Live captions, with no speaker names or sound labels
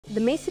The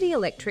Mecity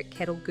electric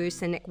Kettle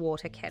Gooseneck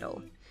water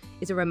kettle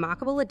is a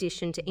remarkable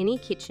addition to any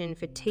kitchen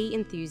for tea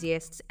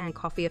enthusiasts and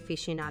coffee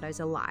aficionados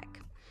alike.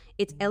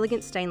 Its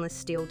elegant stainless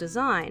steel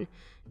design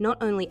not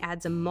only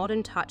adds a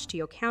modern touch to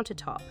your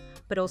countertop,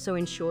 but also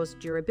ensures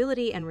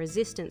durability and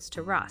resistance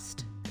to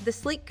rust. The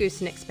sleek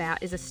gooseneck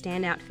spout is a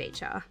standout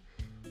feature,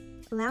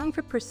 allowing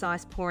for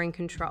precise pouring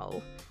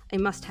control, a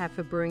must-have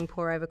for brewing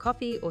pour-over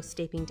coffee or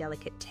steeping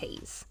delicate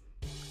teas.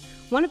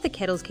 One of the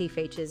kettle's key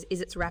features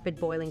is its rapid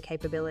boiling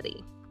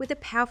capability. With a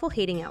powerful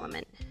heating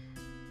element,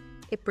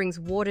 it brings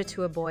water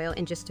to a boil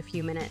in just a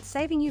few minutes,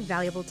 saving you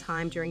valuable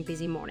time during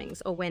busy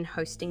mornings or when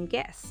hosting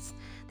guests.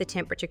 The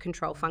temperature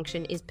control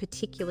function is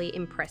particularly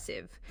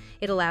impressive.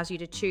 It allows you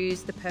to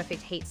choose the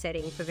perfect heat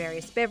setting for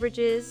various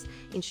beverages,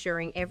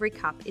 ensuring every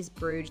cup is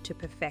brewed to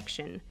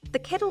perfection. The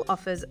kettle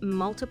offers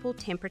multiple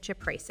temperature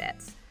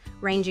presets,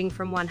 ranging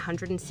from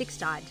 106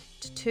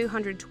 to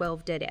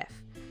 212 ZF,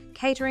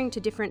 catering to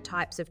different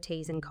types of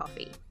teas and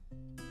coffee.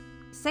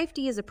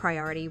 Safety is a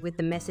priority with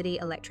the Mecity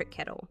electric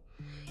kettle.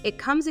 It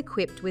comes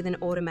equipped with an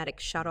automatic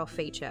shut-off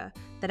feature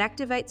that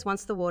activates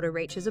once the water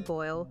reaches a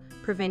boil,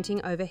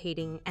 preventing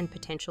overheating and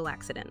potential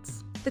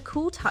accidents. The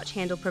cool touch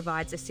handle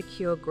provides a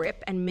secure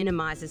grip and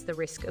minimises the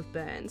risk of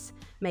burns,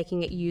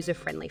 making it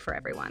user-friendly for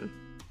everyone.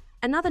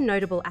 Another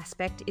notable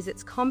aspect is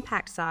its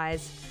compact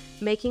size,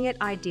 making it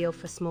ideal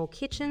for small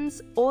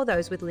kitchens or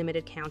those with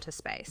limited counter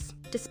space.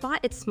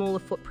 Despite its smaller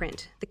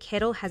footprint, the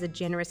kettle has a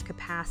generous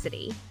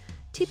capacity,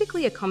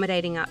 typically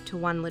accommodating up to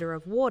 1 litre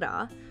of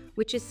water,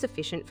 which is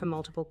sufficient for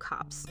multiple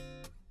cups.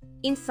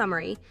 In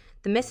summary,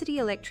 the Mecity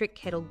electric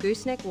Kettle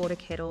Gooseneck water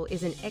kettle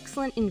is an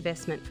excellent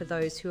investment for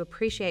those who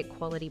appreciate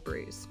quality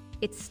brews.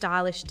 Its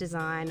stylish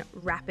design,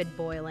 rapid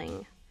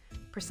boiling,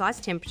 precise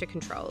temperature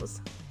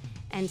controls,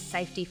 and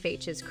safety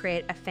features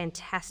create a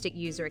fantastic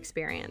user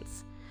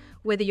experience.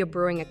 Whether you're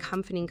brewing a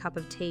comforting cup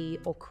of tea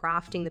or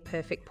crafting the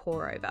perfect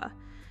pour-over,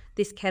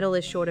 this kettle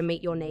is sure to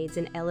meet your needs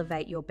and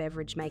elevate your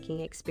beverage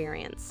making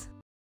experience.